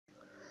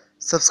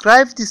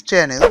Subscribe this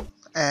channel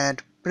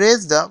and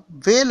press the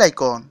bell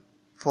icon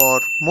for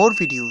more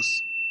videos.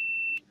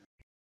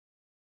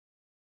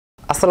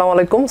 আসসালামু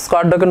আলাইকুম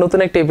squad ডকের নতুন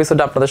একটা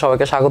এপিসোডে আপনাদের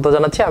সবাইকে স্বাগত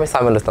জানাচ্ছি। আমি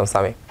সামিউল ইসলাম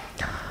সামি।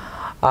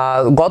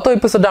 গত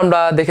এপিসোডে আমরা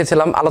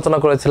আলোচনা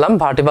করেছিলাম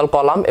ভার্টিবাল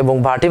কলাম এবং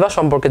ভার্টিবা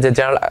সম্পর্কে যে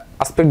জেনারেল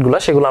অ্যাসপেক্টগুলো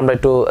সেগুলো আমরা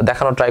একটু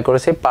দেখানোর ট্রাই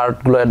করেছি,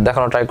 পার্টগুলো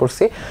দেখানোর ট্রাই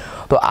করছি।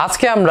 তো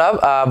আজকে আমরা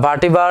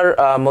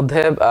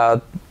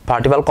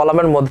ভার্টিবাল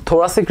কলামের মধ্যে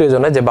থোরাসিক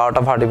রিজনে যে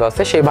 12টা ভার্টিবা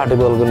আছে সেই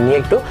ভার্টিবালগুলো নিয়ে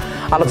একটু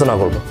আলোচনা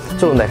করব।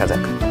 চলুন দেখা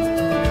যাক।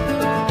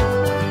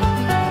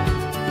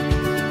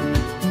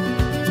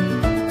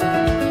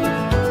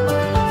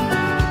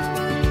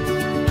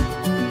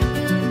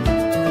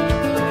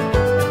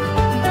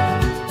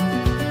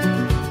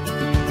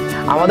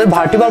 আমাদের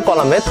ভার্টিবাল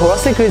কলামে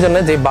থোরাসিক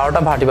রিজনে যে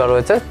 12টা ভার্টিবা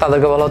রয়েছে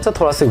তাদেরকে বলা হচ্ছে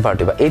থোরাসিক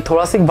ভার্টিবা। এই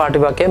থোরাসিক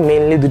ভার্টিবাকে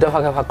মেইনলি দুইটা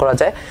ভাগে ভাগ করা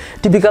যায়,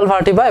 টিপিক্যাল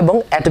ভার্টিবা এবং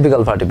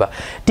অ্যাটিপিক্যাল ভার্টিবা।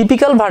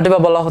 টিপিক্যাল ভার্টিবা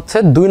বলা হচ্ছে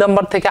 2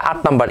 নাম্বার থেকে 8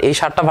 নাম্বার এই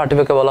 7টা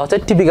ভার্টিবাকে বলা হচ্ছে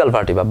টিপিক্যাল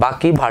ভার্টিবা,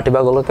 বাকি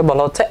ভার্টিবাগুলোকে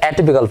বলা হচ্ছে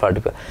অ্যাটিপিক্যাল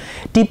ভার্টিবা।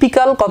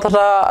 টিপিক্যাল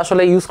কথাটা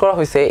আসলে ইউজ করা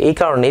হয়েছে এই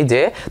কারণেই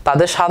যে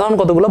তাদের সাধারণ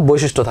কতগুলো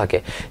বৈশিষ্ট্য থাকে।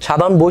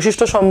 সাধারণ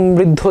বৈশিষ্ট্য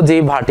সমৃদ্ধ যে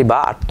ভার্টিবা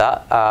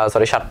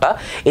 7টা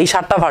এই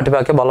 7টা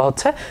ভার্টিবাকে বলা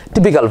হচ্ছে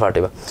টিপিক্যাল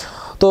ভার্টিবা।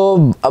 তো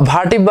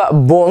ভার্টিবা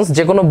বোনস,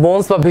 যে কোনো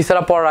বোনস বা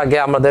ভিসেরা পড়ার আগে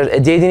আমাদের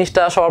যে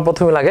জিনিসটা সবার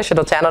প্রথমে লাগে সেটা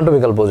হচ্ছে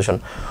অ্যানাটমিক্যাল পজিশন।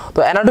 তো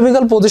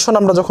অ্যানাটমিক্যাল পজিশন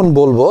আমরা যখন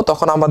বলবো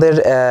তখন আমাদের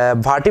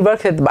ভার্টিবার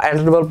ক্ষেত্রে বা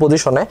অ্যানাটমিক্যাল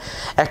পজিশনে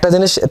একটা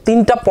জিনিস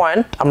 3টা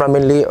পয়েন্ট আমরা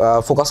মেইনলি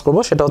ফোকাস করব,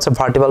 সেটা হচ্ছে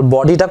ভার্টিবাল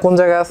বডিটা কোন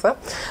জায়গায় আছে,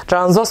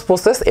 ট্রান্সভার্স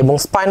প্রসেস এবং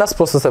স্পাইনাস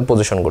প্রসেসের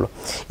পজিশনগুলো।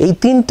 এই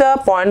 3টা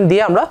পয়েন্ট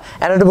দিয়ে আমরা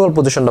অ্যানাটমিক্যাল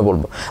পজিশনটা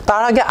বলবো।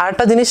 তার আগে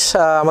আরেকটা জিনিস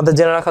আমাদের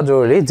জেনে রাখা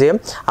জরুরি যে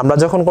আমরা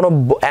যখন কোনো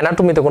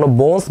অ্যানাটমিতে কোনো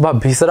বোনস বা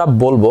ভিসেরা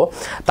বলবো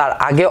তার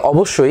আগে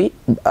অবশ্যই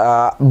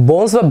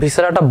বোনস বা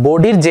ভিসেরাটা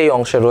বডির যেই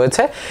অংশে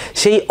রয়েছে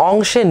সেই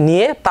অংশে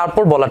নিয়ে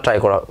তারপর বলা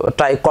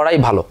ট্রাই করাই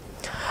ভালো।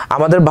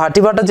 আমাদের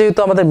ভার্টিবাটা যেহেতু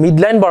আমাদের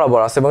মিডলাইন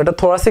বরাবর আছে এবং এটা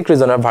থোরাসিক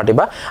রিজনের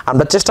ভার্টিবা,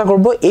 আমরা চেষ্টা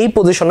করব এই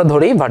পজিশনে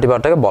ধরেই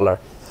ভার্টিবাটাকে বলার।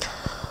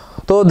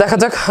 তো দেখা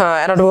যাক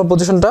অ্যানাটমিক্যাল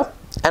পজিশনটা।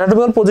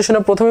 অ্যানাটমিক্যাল পজিশনে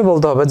প্রথমেই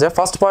বলতে হবে যে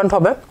ফার্স্ট পয়েন্ট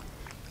হবে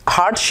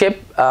heart shape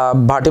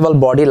vertebral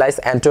body lies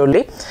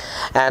anteriorly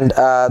and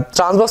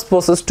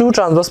two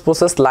transverse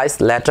process lies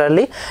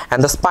laterally and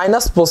the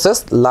spinous process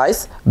lies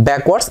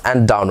backwards and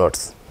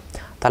downwards.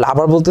 তাহলে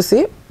আবার বলতেছি,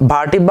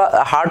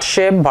 heart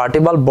shape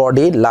vertebral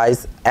body lies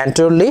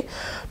anteriorly,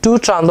 two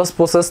transverse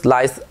process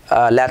lies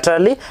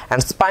laterally and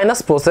spinous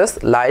process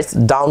lies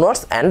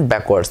downwards and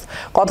backwards.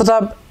 কথাটা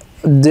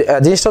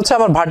জিনিসটা হচ্ছে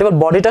আমার ভার্টিবাল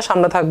বডিটা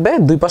সামনে থাকবে,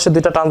 দুই পাশে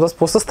দুইটা ট্রান্সভার্স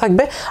প্রসেস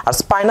থাকবে আর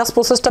স্পাইনাস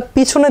প্রসেসটা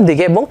পিছনের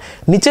দিকে এবং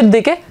নিচের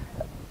দিকে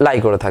লাই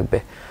করে থাকবে।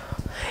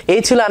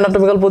 এই ছিল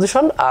অ্যানাটমিক্যাল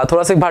পজিশন।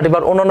 থোরাসিক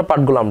ভার্টিবার অন্যান্য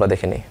পার্টগুলো আমরা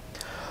দেখে নিই।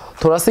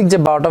 থোরাসিক যে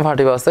 12টা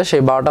ভার্টিবা আছে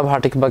সেই 12টা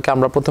ভার্টিবাকে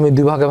আমরা প্রথমে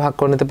দুই ভাগে ভাগ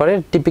করে নিতে পারি,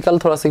 typical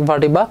thoracic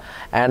ভার্টিবা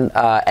and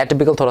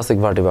atypical thoracic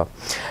ভার্টিবা।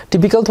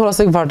 Typical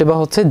thoracic ভার্টিবা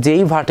হচ্ছে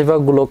যেই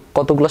ভার্টিবাগুলো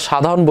কতগুলো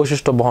সাধারণ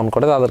বৈশিষ্ট্য বহন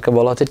করে তাদেরকে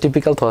বলা হচ্ছে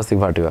টিপিক্যাল থোরাসিক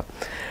ভার্টিবা।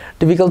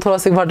 টিপিক্যাল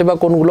থোরাসিক ভার্টিবা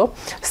কোনগুলো?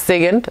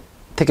 সেকেন্ড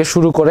থেকে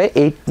শুরু করে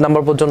 8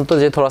 নাম্বার পর্যন্ত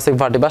যে থোরাসিক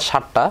ভার্টিবা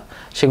 7টা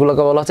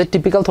সেগুলোকে বলা হচ্ছে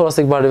টিপিক্যাল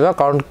থোরাসিক ভার্টিবা,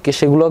 কারণ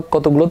সেগুলো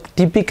কতগুলো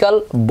টিপিক্যাল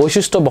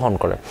বৈশিষ্ট্য বহন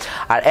করে।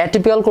 আর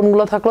অ্যাটিপিক্যাল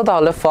কোনগুলো থাকলো?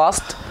 তাহলে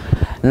first,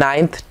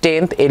 9th,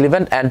 10th,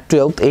 11th and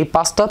 12th এই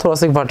 5টা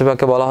থোরাসিক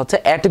ভার্টিবাকে বলা হচ্ছে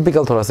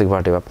অ্যাটিপিক্যাল থোরাসিক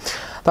ভার্টিবা।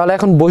 তাহলে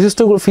এখন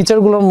বৈশিষ্ট্যগুলো,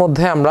 ফিচারগুলোর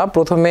মধ্যে আমরা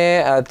প্রথমে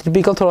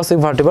টিপিক্যাল থোরাসিক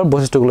ভার্টিবার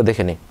বৈশিষ্ট্যগুলো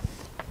দেখে নিই।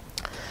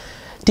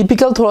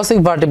 টিপিক্যাল থোরাসিক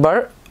ভার্টিবার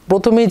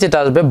প্রথমেই যেটা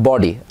আসবে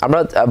বডি। আমরা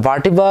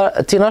ভার্টিবা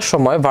চেনার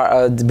সময়,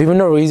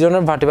 বিভিন্ন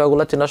রিজনের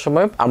ভার্টিবাগুলো চেনার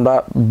সময় আমরা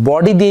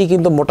বডি দিয়েই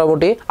কিন্তু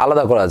মোটামুটি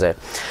আলাদা করা যায়।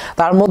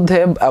 তার মধ্যে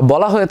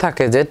বলা হয়ে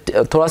থাকে যে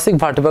থোরাসিক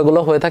ভার্টিবাগুলো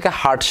হয়ে থাকে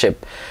হার্ট শেপ,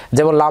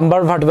 যেমন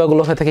লাম্বার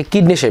ভার্টিবাগুলো হয়ে থাকে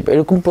কিডনি শেপ।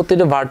 এরকম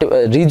প্রতিটা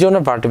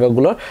রিজনের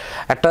ভার্টিবাগুলোর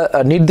একটা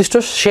নির্দিষ্ট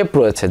শেপ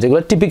রয়েছে যেগুলো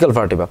টিপিক্যাল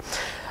ভার্টিবা।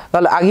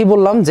 তাহলে আগেই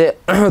বললাম যে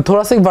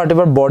থোরাসিক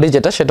ভার্টিবার বডি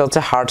যেটা সেটা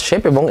হচ্ছে হার্ট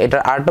শেপ এবং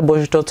এটার আরেকটা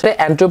বৈশিষ্ট্য হচ্ছে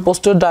অ্যান্টেরিয়র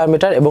পোস্টেরিয়র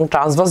ডায়ামিটার এবং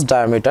ট্রান্সভার্স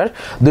ডায়ামিটার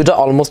দুইটা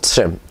অলমোস্ট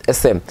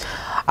সেম।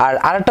 আর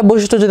আরেকটা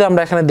বৈশিষ্ট্য যদি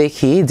আমরা এখানে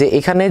দেখি যে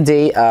এখানে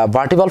যেই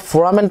ভার্টিবাল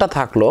ফোরামেনটা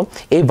থাকলো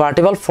এই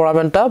ভার্টিবাল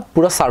ফোরামেনটা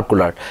পুরো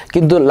সার্কুলার,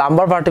 কিন্তু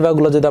লাম্বার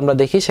ভার্টিবাগুলো যদি আমরা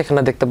দেখি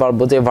সেখানে দেখতে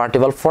পারবো যে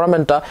ভার্টিবাল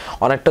ফোরামেনটা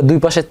অনেকটা দুই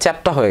পাশে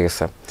চ্যাপ্টা হয়ে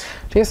গেছে,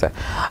 ঠিক আছে।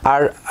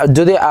 আর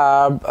যদি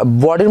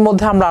বডির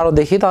মধ্যে আমরা আরও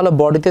দেখি তাহলে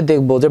বডিতে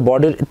দেখবো যে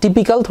বডির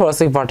টিপিক্যাল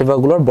থোরাসিক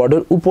ভার্টিবাগুলোর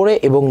বডির উপরে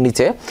এবং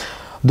নিচে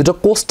দুটো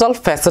কোস্টাল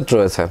ফ্যাসেট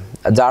রয়েছে,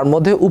 যার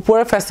মধ্যে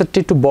উপরের ফ্যাসেটটি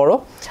একটু বড়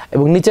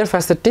এবং নিচের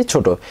ফ্যাসেটটি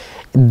ছোট।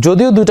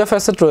 যদিও দুইটা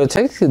ফ্যাসেট রয়েছে,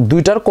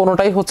 দুইটার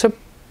কোনোটাই হচ্ছে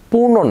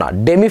পূর্ণ না,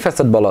 ডেমি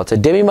ফ্যাসেট বলা হচ্ছে।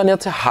 ডেমি মানে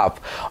হচ্ছে হাফ,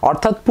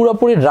 অর্থাৎ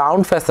পুরোপুরি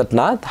রাউন্ড ফ্যাসেট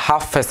না,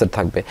 হাফ ফ্যাসেট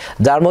থাকবে,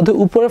 যার মধ্যে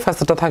উপরের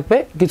ফ্যাসেটটা থাকবে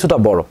কিছুটা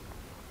বড়।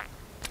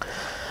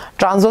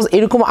 ট্রান্সভার্স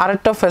এরকম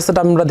আরেকটা ফ্যাসেট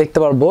আমরা দেখতে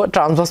পারবো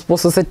ট্রান্সভার্স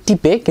প্রসেসের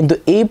টিপে, কিন্তু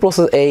এই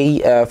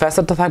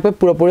ফ্যাসেটটা থাকবে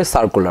পুরোপুরি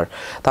সার্কুলার।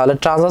 তাহলে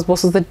ট্রান্সভার্স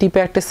প্রসেসের টিপে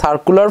একটি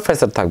সার্কুলার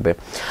ফ্যাসেট থাকবে।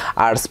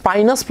 আর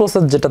স্পাইনাস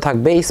প্রসেস যেটা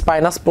থাকবে, এই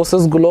স্পাইনাস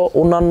প্রসেসগুলো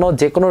অন্যান্য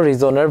যে কোনো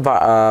রিজনের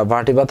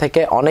ভার্টিবা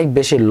থেকে অনেক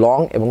বেশি লং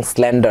এবং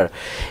স্ল্যান্ডার,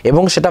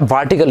 এবং সেটা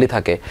ভার্টিক্যালি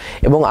থাকে।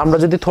 এবং আমরা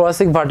যদি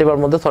থোরাসিক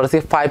ভার্টিবার মধ্যে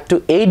থোরাসিক 5 to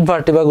 8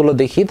 ভার্টিবাগুলো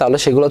দেখি, তাহলে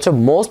সেগুলো হচ্ছে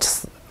মোস্ট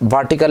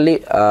ভার্টিক্যালি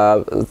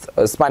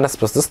স্পাইনাস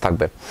প্রসেস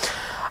থাকবে।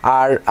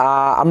 আর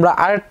আমরা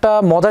আরেকটা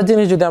মজার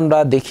জিনিস যদি আমরা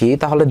দেখি,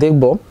 তাহলে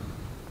দেখব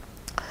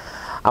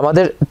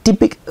আমাদের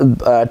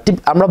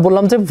আমরা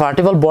বললাম যে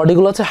ভার্টিবাল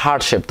বডিগুলো হচ্ছে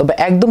হার্ট শেপ, তবে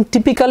একদম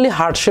টিপিক্যালি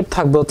হার্ট শেপ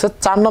থাকবে হচ্ছে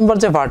 4 নম্বর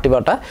যে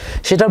ভার্টিবাটা,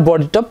 সেটার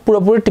বডিটা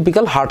পুরোপুরি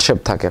টিপিক্যাল হার্ট শেপ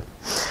থাকে।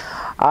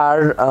 আর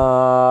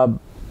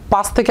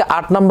 5 থেকে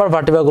 8 নম্বর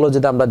ভার্টিবাগুলো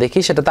যদি আমরা দেখি,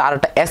 সেটাতে আর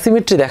একটা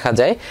অ্যাসিমেট্রি দেখা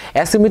যায়।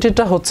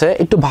 অ্যাসিমেট্রিটা হচ্ছে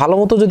একটু ভালো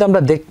মতো যদি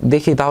আমরা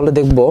দেখি, তাহলে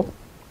দেখব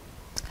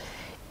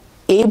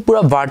এই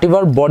পুরো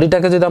ভার্টিবার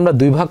বডিটাকে যদি আমরা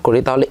দুই ভাগ করি,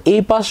 তাহলে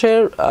এই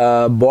পাশের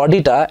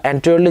বডিটা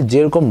অ্যান্টেরিয়রলি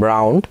যেরকম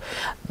রাউন্ড,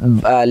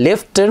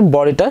 লেফটের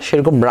বডিটা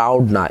সেরকম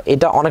রাউন্ড না,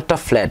 এটা অনেকটা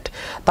ফ্ল্যাট।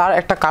 তার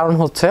একটা কারণ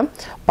হচ্ছে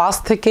 5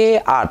 থেকে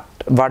 8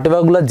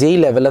 ভার্টিবাগুলো যেই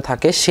লেভেলে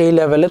থাকে, সেই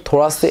লেভেলে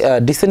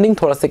ডিসেন্ডিং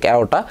থোরাসিক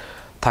অ্যারোটা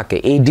থাকে,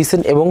 এই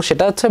ডিসেন্ট, এবং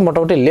সেটা হচ্ছে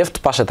মোটামুটি লেফট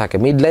পাশে থাকে,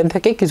 মিড লাইন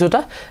থেকে কিছুটা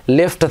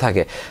লেফটে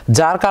থাকে।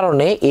 যার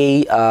কারণে এই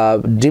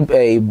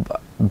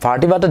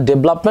ভার্টিবাটা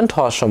ডেভেলপমেন্ট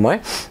হওয়ার সময়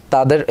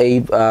তাদের এই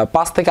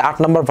 5 থেকে 8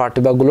 নম্বর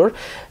ভার্টিবাগুলোর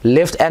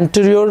লেফট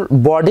অ্যান্টেরিয়র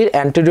বডির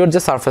অ্যান্টেরিয়র যে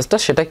সারফেসটা,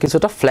 সেটা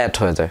কিছুটা ফ্ল্যাট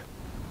হয়ে যায়।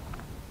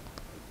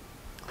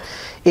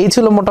 এই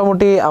ছিল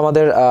মোটামুটি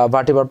আমাদের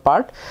ভার্টিবার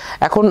পার্ট।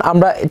 এখন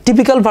আমরা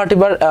টিপিক্যাল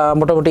ভার্টিবার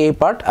মোটামুটি এই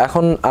পার্ট।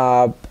 এখন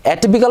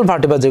অ্যাটিপিক্যাল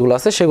ভার্টিবার যেগুলো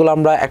আছে, সেগুলো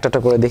আমরা একটা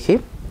একটা করে দেখি।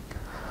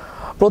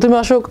 প্রথমে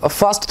আসুক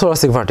ফার্স্ট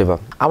থোরাসিক ভার্টিবা।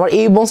 আমার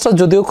এই বোনসটা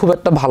যদিও খুব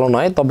একটা ভালো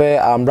নয়, তবে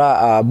আমরা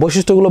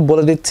বৈশিষ্ট্যগুলো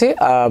বলে দিচ্ছি।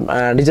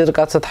 নিজের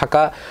কাছে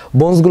থাকা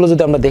বোনসগুলো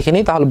যদি আমরা দেখে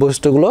নিই, তাহলে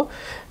বৈশিষ্ট্যগুলো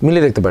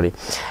মিলিয়ে দেখতে পারি।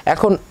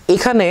 এখন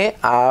এখানে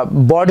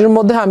বডির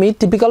মধ্যে আমি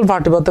টিপিক্যাল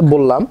ভার্টিবাতে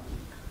বললাম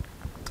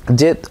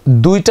যে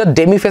 2টা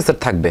ডেমিফেসেট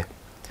থাকবে,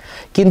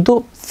 কিন্তু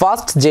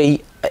ফার্স্ট যেই,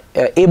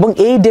 এবং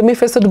এই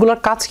ডেমিফেসেটগুলোর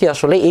কাজ কি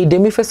আসলে, এই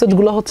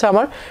ডেমিফেসেটগুলো হচ্ছে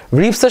আমার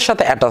রিবসের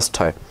সাথে অ্যাটাচড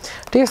হয়।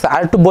 ঠিক আছে,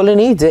 আর একটু বলে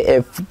নিই যে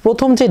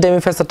প্রথম যে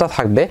ডেমিফেসেটটা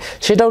থাকবে,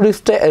 সেটাও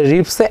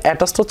রিবসে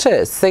অ্যাটাচড হচ্ছে,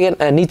 সেকেন্ড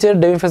নিচের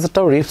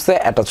ডেমিফেসেটটাও রিবসে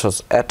অ্যাটাচ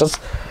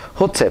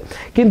হচ্ছে,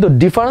 কিন্তু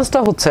ডিফারেন্সটা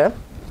হচ্ছে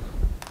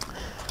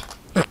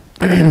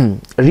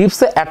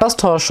রিবসে অ্যাটাচড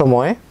হওয়ার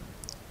সময়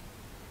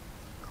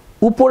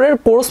উপরের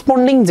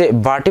কোরসপন্ডিং যে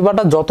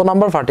ভার্টিবাটা, যত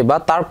নাম্বার ভার্টিবা,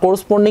 তার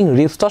কোরসপন্ডিং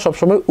রিবসটা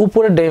সবসময়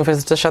উপরের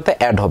ডেমিফেসেটের সাথে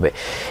অ্যাড হবে,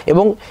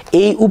 এবং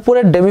এই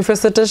উপরের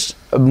ডেমিফেসেটের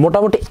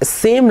মোটামুটি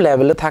সেম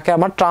লেভেলে থাকে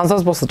আমার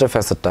ট্রান্সভার্স প্রসেসের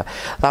ফ্যাসেটটা।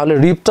 তাহলে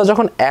রিবটা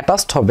যখন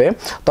অ্যাটাচড হবে,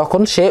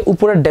 তখন সে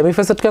উপরের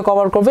ডেমিফেসেটকে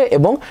কভার করবে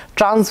এবং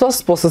ট্রান্সভার্স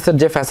প্রসেসের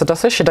যে ফ্যাসেট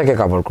আছে সেটাকে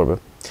কভার করবে।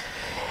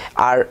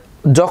 আর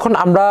যখন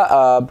আমরা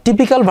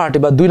টিপিক্যাল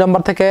ভার্টিবা 2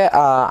 নাম্বার থেকে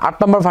 8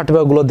 নাম্বার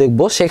ভার্টিবাগুলো দেখব,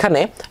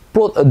 সেখানে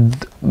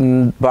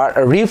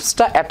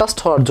রিবসটা অ্যাটাচড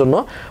হওয়ার জন্য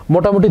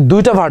মোটামুটি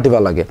 2টা ভার্টিবা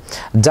লাগে,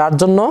 যার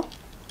জন্য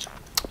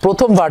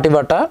প্রথম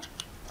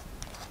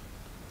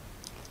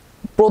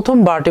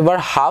ভার্টিবার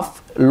হাফ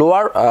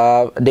লোয়ার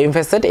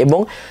ডেমিফেসেট এবং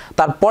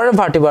তারপরের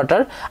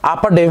ভার্টিবাটার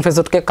আপার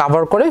ডেমিফেসেটকে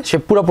কভার করে সে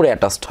পুরোপুরি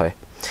অ্যাটাচড হয়।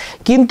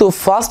 কিন্তু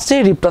ফার্স্ট যে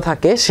রিবটা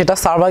থাকে, সেটা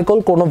সার্ভাইকাল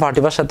কোনো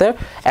ভার্টিবার সাথে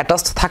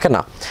অ্যাটাচড থাকে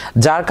না,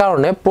 যার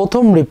কারণে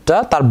প্রথম রিবটা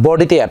তার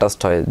বডিতে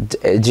অ্যাটাচড হয়।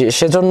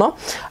 সেজন্য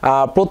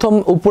প্রথম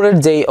উপরের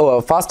যেই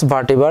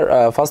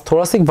ফার্স্ট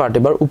থোরাসিক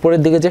ভার্টিবার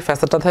উপরের দিকে যে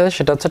ফ্যাসেটটা থাকে,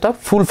 সেটা হচ্ছে একটা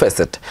ফুল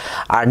ফ্যাসেট,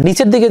 আর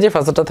নিচের দিকে যে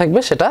ফ্যাসেটটা থাকবে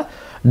সেটা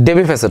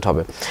ডেমি ফ্যাসেট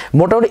হবে।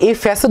 মোটামুটি এই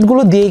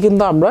ফ্যাসেটগুলো দিয়ে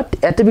কিন্তু আমরা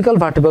অ্যাটিপিক্যাল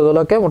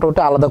ভার্টিবারগুলোকে মোটামুটি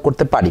আলাদা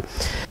করতে পারি।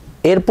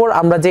 এরপর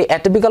আমরা যে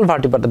অ্যাটিপিক্যাল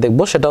ভার্টিবারটা দেখব,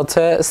 সেটা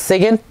হচ্ছে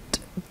সেকেন্ড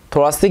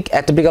থোরাসিক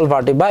অ্যাটিপিক্যাল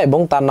ভার্টিবা, এবং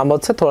তার নাম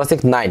হচ্ছে থোরাসিক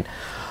 9।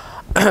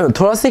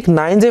 থোরাসিক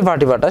 9 যে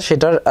ভার্টিবাটা,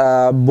 সেটার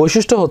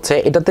বৈশিষ্ট্য হচ্ছে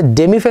এটাতে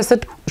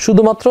ডেমিফেসেট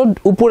শুধুমাত্র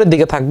উপরের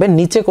দিকে থাকবে,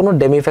 নিচে কোনো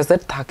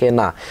ডেমিফেসেট থাকে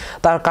না।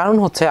 তার কারণ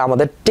হচ্ছে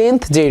আমাদের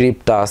 10th যে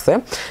রিবটা আছে,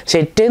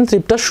 সেই 10th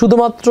রিবটা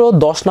শুধুমাত্র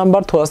 10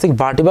 নাম্বার থোরাসিক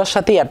ভার্টিবার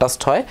সাথেই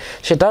অ্যাটাচড হয়,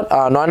 সেটা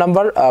 9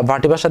 নাম্বার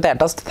ভার্টিবার সাথে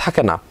অ্যাটাচড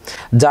থাকে না,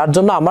 যার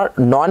জন্য আমার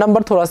 9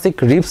 নাম্বার থোরাসিক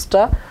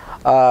রিবসটা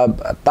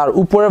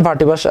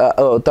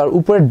তার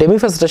উপরের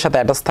ডেমিফেসেটের সাথে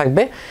অ্যাটাচ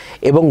থাকবে,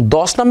 এবং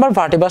 10 নাম্বার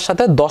ভার্টিবার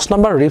সাথে 10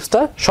 নাম্বার রিবসটা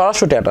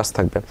সরাসরি অ্যাটাচ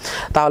থাকবে।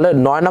 তাহলে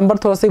 9 নাম্বার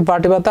থোরাসিক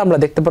ভার্টিবাতে আমরা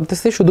দেখতে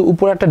পারতেছি শুধু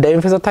উপরে একটা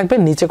ডেমিফেসেট থাকবে,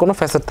 নিচে কোনো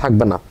ফ্যাসেট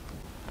থাকবে না।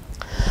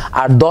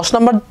 আর 10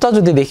 নাম্বারটা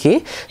যদি দেখি,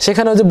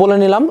 সেখানে যে বলে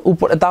নিলাম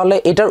উপরে, তাহলে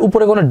এটার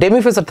উপরে কোনো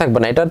ডেমিফেসেট থাকবে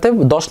না, এটাতে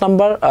 10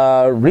 নাম্বার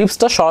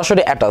রিবসটা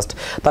সরাসরি অ্যাটাচড,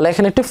 তাহলে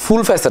এখানে একটি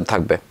ফুল ফ্যাসেট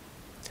থাকবে।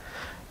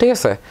 ঠিক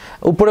আছে,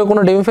 উপরে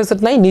কোনো ডেমিফেসেট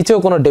নাই, নিচেও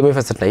কোনো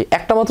ডেমিফেসেট নাই,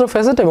 একটা মাত্র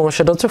ফ্যাসেট, এবং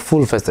সেটা হচ্ছে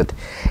ফুল ফ্যাসেট।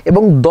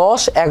 এবং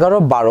 10, 11,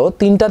 12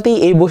 তিনটাতেই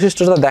এই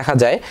বৈশিষ্ট্যটা দেখা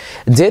যায়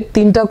যে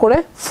 3টা করে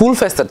ফুল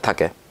ফ্যাসেট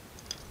থাকে।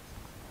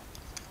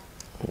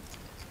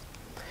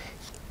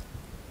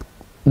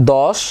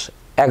 10,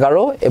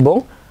 11 এবং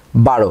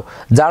 12,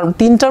 যার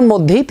তিনটার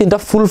মধ্যেই তিনটা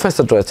ফুল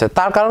ফেসেট রয়েছে।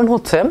 তার কারণ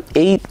হচ্ছে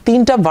এই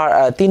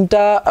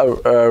তিনটা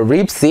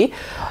রিবসই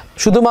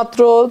শুধুমাত্র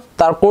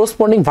তার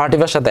কোরসপন্ডিং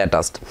ভার্টিব্রার সাথে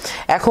অ্যাটাচড।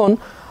 এখন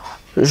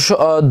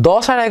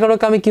 10 আর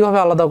 11কে আমি কিভাবে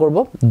আলাদা করব?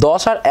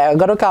 10 আর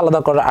 11কে আলাদা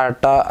করার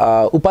আরেকটা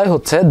উপায়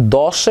হচ্ছে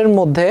 10 এর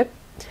মধ্যে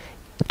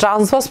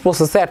ট্রান্সভার্স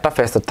প্রসেসে একটা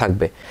ফেসেট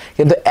থাকবে,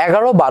 কিন্তু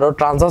 11, 12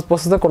 ট্রান্সভার্স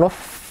প্রসেসে কোনো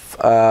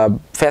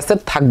ফেসেট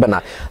থাকবে না।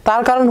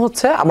 তার কারণ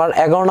হচ্ছে আমার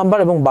 11 নাম্বার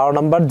এবং 12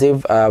 নাম্বার যে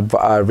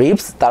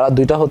রিবস তারা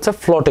দুইটা হচ্ছে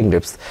ফ্লোটিং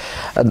রিবস,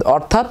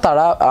 অর্থাৎ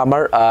তারা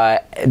আমার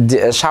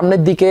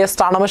সামনের দিকে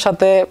স্টার্নামের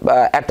সাথে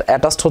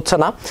অ্যাটাচড হচ্ছে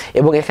না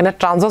এবং এখানে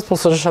ট্রান্সভার্স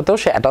প্রসেসের সাথেও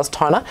সে অ্যাটাচড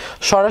হয় না,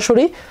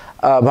 সরাসরি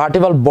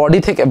ভার্টিবাল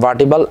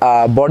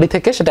বডি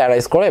থেকে সেটা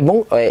অ্যারাইজ করে এবং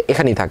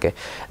এখানেই থাকে,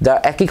 যা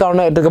একই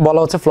কারণে এটাকে বলা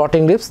হচ্ছে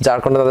ফ্লোটিং রিবস, যার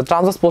কারণে তাদের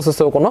ট্রান্সভার্স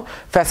প্রসেসেও কোনো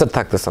ফ্যাসেট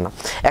থাকতেছে না।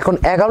 এখন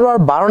 11 আর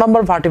 12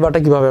 নাম্বার ভার্টিবারটা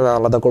কিভাবে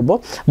আলাদা করব?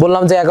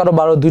 বললাম যে 11,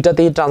 12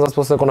 দুইটাতেই ট্রান্সভার্স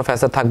প্রসেসে কোনো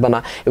ফ্যাসেট থাকবে না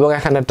এবং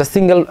এখানে একটা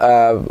সিঙ্গেল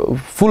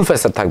ফুল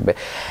ফ্যাসেট থাকবে।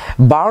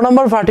 12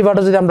 নাম্বার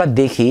ভার্টিবারটা যদি আমরা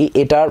দেখি,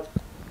 এটার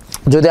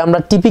যদি আমরা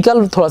টিপিক্যাল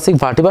থোরাসিক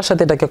ভার্টিবার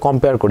সাথে এটাকে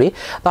কম্পেয়ার করি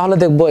তাহলে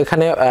দেখব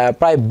এখানে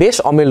প্রায় বেশ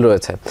অমিল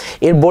রয়েছে।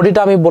 এর বডিটা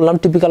আমি বললাম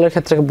টিপিক্যালের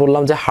ক্ষেত্রে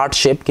বললাম যে হার্ট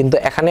শেপ, কিন্তু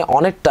এখানে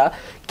অনেকটা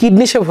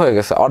কিডনি শেপ হয়ে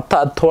গেছে,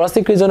 অর্থাৎ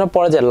থোরাসিক রিজনের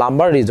পরে যে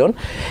লাম্বার রিজন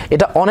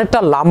এটা অনেকটা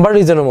লাম্বার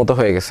রিজনের মতো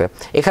হয়ে গেছে।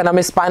 এখানে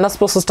আমি স্পাইনাস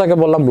প্রসেসটাকে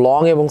বললাম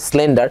লং এবং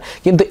স্লেন্ডার,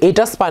 কিন্তু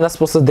এটা স্পাইনাস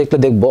প্রসেস দেখলে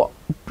দেখব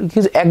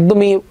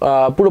একদমই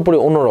পুরোপুরি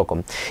অন্যরকম।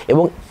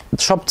 এবং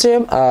সবচেয়ে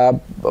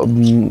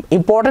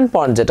ইম্পর্টেন্ট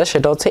পয়েন্ট যেটা,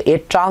 সেটা হচ্ছে এর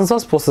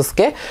ট্রান্সভার্স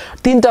প্রসেসকে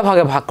তিনটা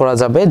ভাগে ভাগ করা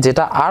যাবে,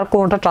 যেটা আর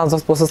কোনোটা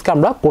ট্রান্সভার্স প্রসেসকে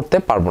আমরা করতে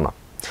পারবো না।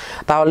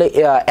 তাহলে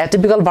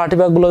অ্যাটিপিক্যাল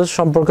ভার্টিব্রাগুলো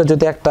সম্পর্কে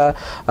যদি একটা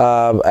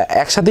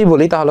একসাথেই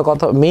বলি তাহলে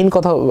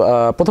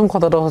প্রথম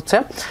কথাটা হচ্ছে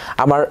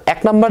আমার 1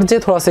 নাম্বার যে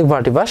থোরাসিক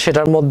ভার্টিব্রা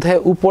সেটার মধ্যে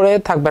উপরে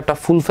থাকবে একটা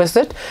ফুল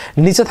ফেসেট,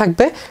 নিচে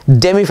থাকবে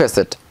ডেমি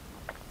ফেসেট।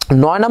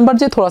 9 নাম্বার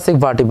যে থোরাসিক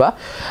ভার্টিব্রা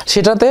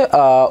সেটাতে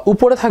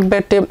উপরে থাকবে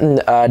একটা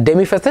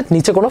ডেমি ফ্যাসেট,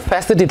 নিচে কোনো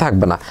ফ্যাসেটই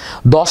থাকবে না।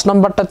 10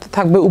 নাম্বারটাতে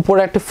থাকবে উপরে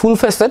একটা ফুল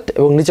ফ্যাসেট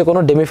এবং নিচে কোনো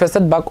ডেমি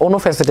ফ্যাসেট বা কোনো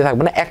ফ্যাসেটই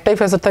থাকবে না, একটাই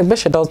ফ্যাসেট থাকবে,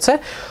 সেটা হচ্ছে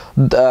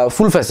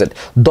ফুল ফ্যাসেট।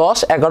 10,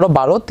 11,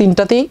 12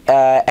 তিনটাতেই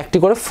একটি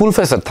করে ফুল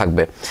ফ্যাসেট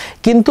থাকবে,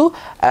 কিন্তু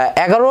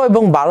 11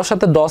 এবং 12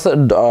 সাথে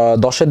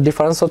 10-এর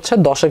ডিফারেন্স হচ্ছে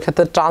 10-এর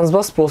ক্ষেত্রে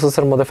ট্রান্সভার্স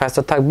প্রসেসের মধ্যে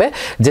ফ্যাসেট থাকবে,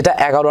 যেটা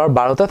 11 আর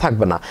 12তে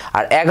থাকবে না।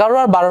 আর 11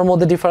 আর 12-এর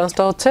মধ্যে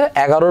ডিফারেন্সটা হচ্ছে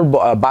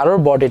 12-র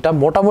বডি এটা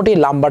মোটামুটি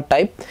লাম্বার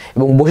টাইপ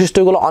এবং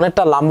বৈশিষ্ট্যগুলো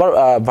অনেকটা লাম্বার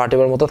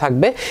ভার্টিব্রার মতো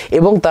থাকবে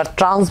এবং তার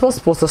ট্রান্সভার্স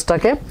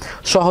প্রসেসটাকে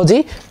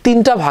সহজেই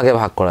তিনটা ভাগে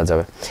ভাগ করা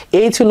যাবে।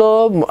 এই ছিল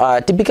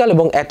টিপিক্যাল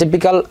এবং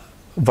অ্যাটিপিক্যাল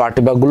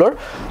ভার্টিব্রাগুলোর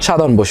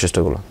সাধারণ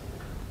বৈশিষ্ট্যগুলো।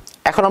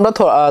 এখন আমরা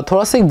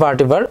থোরাসিক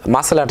ভার্টিব্রার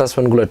মাসেল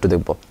অ্যাটাচমেন্টগুলো একটু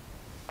দেখব।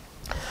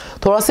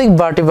 থোরাসিক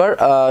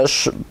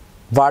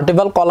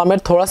ভার্টিব্রাল কলামের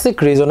থোরাসিক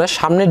রিজনের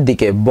সামনের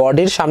দিকে,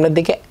 বডির সামনের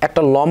দিকে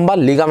একটা লম্বা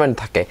লিগামেন্ট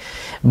থাকে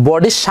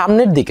বডির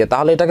সামনের দিকে,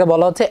 তাহলে এটাকে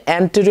বলা হচ্ছে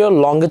অ্যান্টেরিয়র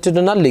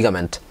লঙ্গিটিউডিনাল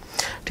লিগামেন্ট,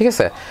 ঠিক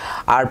আছে।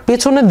 আর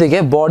পিছনের দিকে,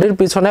 বডির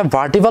পিছনে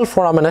ভার্টিব্রাল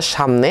ফোরামেনের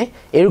সামনে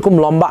এরকম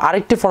লম্বা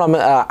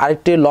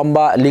আরেকটি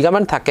লম্বা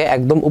লিগামেন্ট থাকে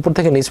একদম উপর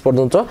থেকে নিচ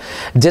পর্যন্ত,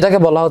 যেটাকে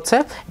বলা হচ্ছে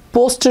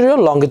পোস্টেরিয়র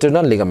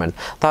লঙ্গিটিউডিনাল লিগামেন্ট।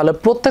 তাহলে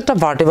প্রত্যেকটা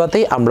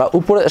ভার্টিব্রাতেই আমরা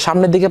উপরে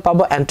সামনের দিকে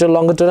পাবো অ্যান্টেরিয়র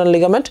লঙ্গিটিউডিনাল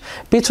লিগামেন্ট,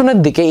 পিছনের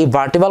দিকে এই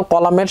ভার্টিব্রাল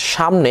কলামের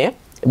সামনে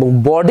এবং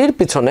বডির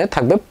পিছনে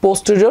থাকবে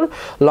পোস্টেরিয়র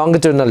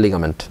লঙ্গিটিউডিনাল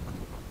লিগামেন্ট।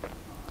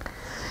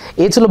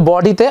 এই ছিল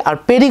বডিতে। আর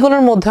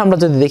পেডিকলের মধ্যে আমরা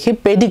যদি দেখি,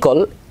 পেডিকল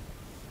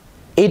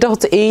এইটা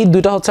হচ্ছে, এই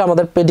দুইটা হচ্ছে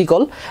আমাদের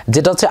পেডিকল,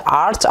 যেটা হচ্ছে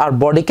আর্চ আর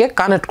বডিকে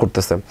কানেক্ট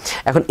করতেছে।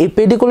 এখন এই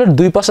পেডিকলের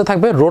দুই পাশে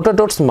থাকবে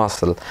রোটেটরস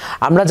মাসেল।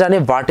 আমরা জানি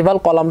ভার্টিব্রাল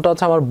কলামটা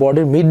হচ্ছে আমার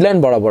বডির মিডলাইন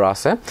বরাবর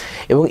আছে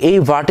এবং এই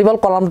ভার্টিব্রাল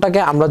কলামটাকে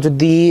আমরা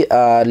যদি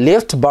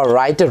লেফট বা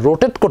রাইটে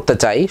রোটেট করতে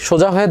চাই,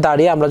 সোজা হয়ে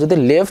দাঁড়িয়ে আমরা যদি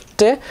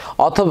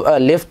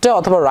লেফটে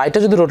অথবা রাইটে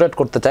যদি রোটেট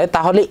করতে চাই,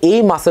 তাহলে এই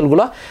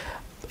মাসেলগুলো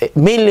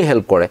মেইনলি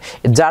হেল্প করে,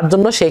 যার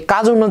জন্য সেই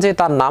কাজ অনুযায়ী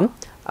তার নাম,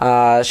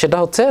 সেটা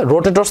হচ্ছে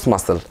রোটেটরস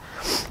মাসেল।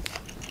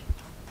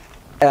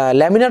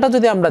 ল্যামিনাটা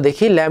যদি আমরা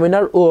দেখি,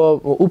 ল্যামিনার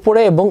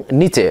উপরে এবং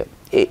নিচে,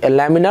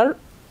 ল্যামিনার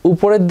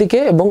উপরের দিকে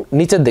এবং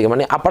নিচের দিকে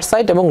মানে আপার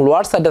সাইড এবং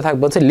লোয়ার সাইডে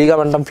থাকবে হচ্ছে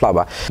লিগামেন্টাম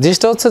ফ্লাভা।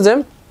 জিনিসটা হচ্ছে যে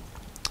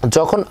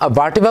যখন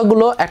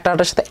ভার্টিব্রাগুলো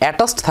একটার সাথে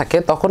অ্যাটাচড থাকে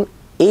তখন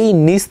এই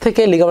নিচ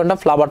থেকে লিগামেন্টাম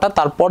ফ্লাভাটা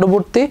তার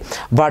পরবর্তী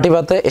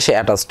ভার্টিব্রাতে এসে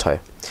অ্যাটাচড হয়।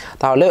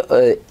 তাহলে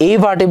এই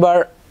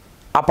ভার্টিব্রার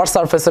আপার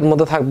সারফেসের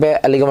মধ্যে থাকবে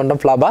লিগামেন্টাম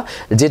ফ্লাভা,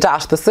 যেটা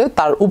আসতেছে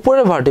তার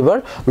উপরে ভার্টিব্রার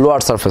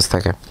লোয়ার সারফেস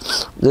থেকে,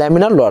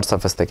 ল্যামিনার লোয়ার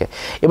সারফেস থেকে।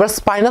 এবার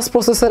স্পাইনাস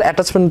প্রসেসের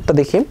অ্যাটাচমেন্টটা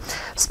দেখি।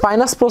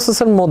 স্পাইনাস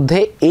প্রসেসের মধ্যে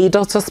এইটা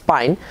হচ্ছে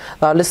স্পাইন,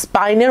 তাহলে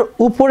স্পাইনের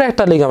উপরে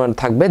একটা লিগামেন্ট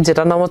থাকবে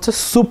যেটার নাম হচ্ছে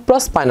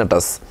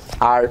সুপ্রাস্পাইনাটাস,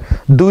 আর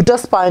দুইটা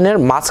স্পাইনের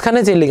মাঝখানে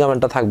যে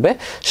লিগামেন্টটা থাকবে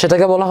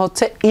সেটাকে বলা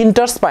হচ্ছে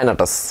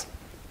ইন্টারস্পাইনাটাস।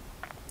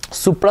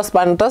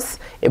 সুপ্রাস্পাইনাটাস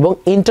এবং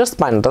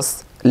ইন্টারস্পাইনাটাস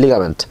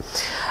লিগামেন্ট।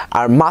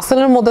 আর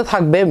মাসেলের মধ্যে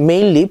থাকবে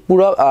মেইনলি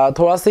পুরো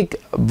থোরাসিক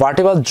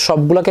ভার্টিব্রা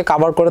সবগুলোকে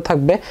কভার করে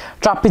থাকবে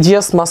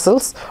trapezius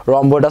muscles,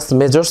 রম্বোইডাস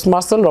মেজরস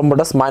muscle,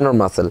 রম্বোইডাস minor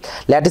muscle,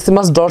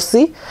 latissimus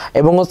Dorsey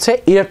এবং হচ্ছে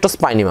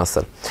ইরেক্টোস্পাইনি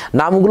মাসেল।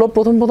 নামগুলো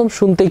প্রথম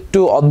শুনতে একটু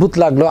অদ্ভুত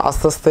লাগলো,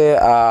 আস্তে আস্তে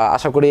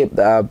আশা করি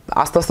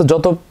আস্তে আস্তে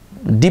যত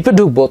ডিপে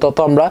ঢুকবো তত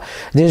আমরা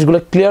জিনিসগুলো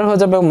ক্লিয়ার হয়ে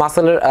যাবে এবং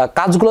মাসেলের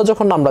কাজগুলো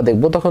যখন আমরা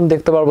দেখবো তখন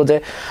দেখতে পারবো যে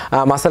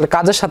মাসেলের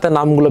কাজের সাথে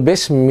নামগুলো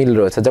বেশ মিল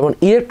রয়েছে। যেমন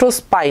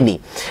ইরেক্টোস্পাইনি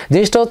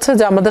জিনিসটা হচ্ছে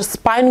যে আমাদের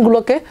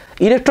স্পাইনগুলোকে,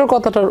 ইরেক্টোর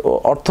কথাটার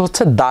অর্থ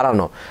হচ্ছে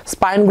দাঁড়ানো,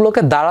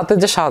 স্পাইনগুলোকে দাঁড়াতে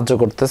যে সাহায্য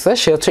করতেছে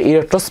সে হচ্ছে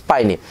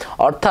ইরেক্টোস্পাইনি।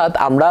 অর্থাৎ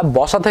আমরা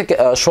বসা থেকে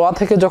শোয়া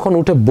থেকে যখন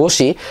উঠে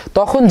বসি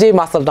তখন যেই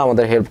মাসেলটা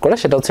আমাদের হেল্প করে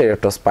সেটা হচ্ছে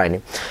ইরেক্টোস্পাইনি।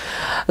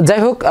 যাই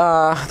হোক,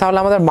 তাহলে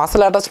আমাদের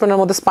মাসেল অ্যাটাচমেন্টের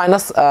মধ্যে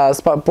স্পাইনাস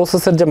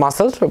প্রসেসের যে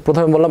মাসেল,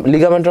 প্রথমে বললাম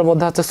লিগামেন্টের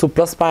মধ্যে আছে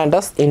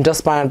সুপ্রাস্পাইনাটাস,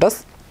 ইন্টারস্পাইনাটাস,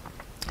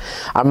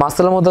 আর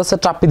মাসেলের মধ্যে আছে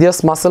trapezius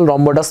muscle,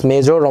 রম্বোডাস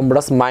major,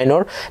 রম্বোডাস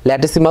minor,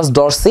 latissimus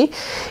Dorsey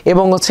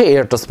এবং হচ্ছে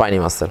ইরেক্টোস্পাইনি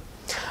মাসেল।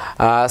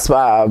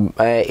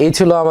 এই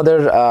ছিল আমাদের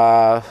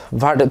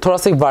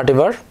থোরাসিক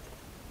ভার্টিব্রার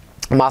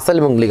মাসেল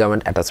এবং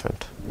লিগামেন্ট অ্যাটাচমেন্ট।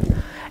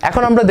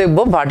 এখন আমরা দেখব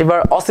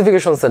ভার্টিব্রার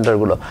অসিফিকেশন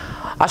সেন্টারগুলো।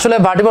 আসলে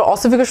ভার্টিব্রার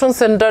অসিফিকেশন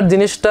সেন্টার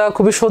জিনিসটা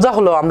খুবই সোজা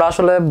হলো, আমরা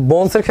আসলে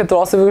বোনসের ক্ষেত্রে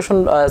অসিফিকেশন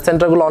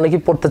সেন্টারগুলো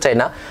অনেকেই পড়তে চাই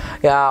না,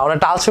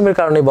 অনেকটা আলসেমির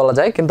কারণেই বলা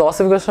যায়। কিন্তু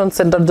অসিফিকেশন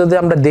সেন্টার যদি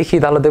আমরা দেখি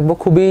তাহলে দেখবো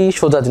খুবই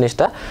সোজা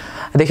জিনিসটা।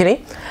 দেখে নিই,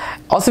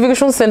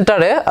 অসিফিকেশন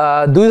সেন্টারে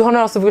দুই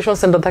ধরনের অসিফিকেশন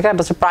সেন্টার থাকে,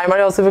 একটা হচ্ছে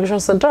প্রাইমারি অসিফিকেশন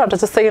সেন্টার, একটা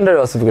হচ্ছে সেকেন্ডারি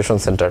অসিফিকেশন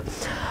সেন্টার।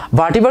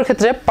 ভার্টিব্রার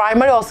ক্ষেত্রে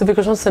প্রাইমারি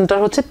অসিফিকেশন সেন্টার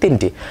হচ্ছে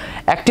তিনটি।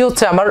 একটি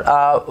হচ্ছে আমার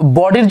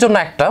বডির জন্য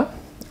একটা,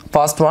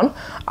 ফার্স্ট ওয়ান,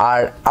 আর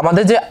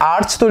আমাদের যে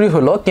আর্চ তৈরি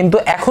হলো কিন্তু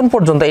এখন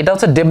পর্যন্ত এটা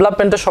হচ্ছে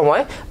ডেভেলপমেন্টের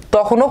সময়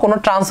তখনও কোনো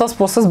ট্রান্সভার্স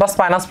প্রসেস বা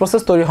স্পাইনাস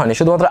প্রসেস তৈরি হয়নি,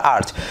 শুধুমাত্র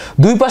আর্চ।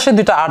 দুই পাশে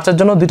দুইটা আর্চের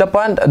জন্য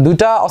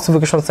দুইটা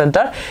অসিফিকেশন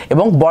সেন্টার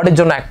এবং বডির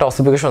জন্য একটা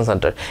অসিফিকেশন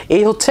সেন্টার।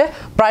 এই হচ্ছে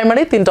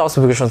প্রাইমারি তিনটা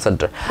অসিফিকেশন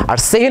সেন্টার। আর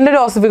সেকেন্ডারি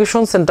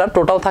অসিফিকেশন সেন্টার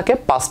টোটাল থাকে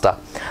 5টা।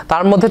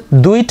 তার মধ্যে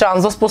দুই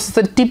ট্রান্সভার্স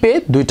প্রসেসের টিপে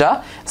দুইটা,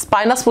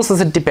 স্পাইনাস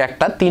প্রসেসের টিপে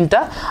একটা, তিনটা।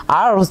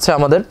 আর হচ্ছে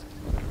আমাদের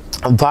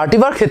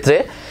ভার্টিব্রার ক্ষেত্রে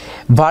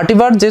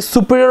ভার্টিব্রার যে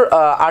সুপিরিয়র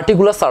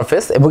আর্টিকুলার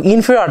সারফেস এবং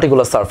ইনফেরিয়র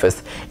আর্টিকুলার সারফেস,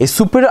 এই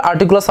সুপিরিয়র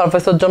আর্টিকুলার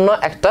সারফেসের জন্য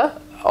একটা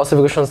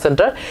অসিফিকেশন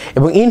সেন্টার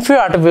এবং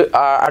ইনফেরিয়র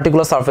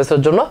আর্টিকুলার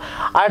সারফেসের জন্য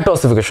আরেকটা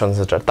অসিফিকেশন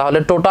সেন্টার। তাহলে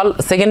টোটাল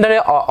সেকেন্ডারি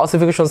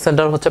অসিফিকেশন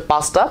সেন্টার হচ্ছে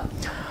 5টা,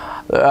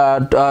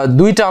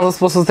 দুই ট্রান্সভার্স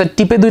প্রসেসের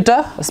টিপে দুইটা,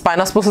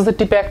 স্পাইনাস প্রসেসের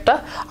টিপে একটা,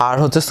 আর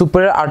হচ্ছে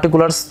সুপিরিয়র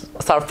আর্টিকুলার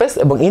সারফেস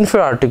এবং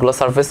ইনফেরিয়র আর্টিকুলার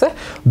সারফেসে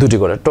দুটি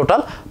করে,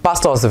 টোটাল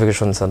 5টা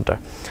অসিফিকেশন সেন্টার।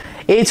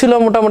 এই ছিল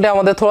মোটামুটি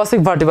আমাদের থোরাসিক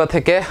ভার্টিব্রা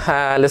থেকে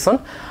লেসন।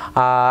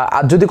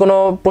 আর যদি কোনো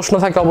প্রশ্ন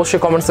থাকে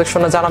অবশ্যই কমেন্ট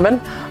সেকশনে জানাবেন।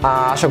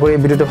 আশা করি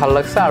এই ভিডিওটি ভালো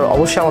লাগছে, আর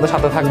অবশ্যই আমাদের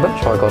সাথে থাকবেন।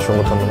 সবাইকে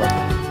অসংখ্য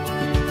ধন্যবাদ।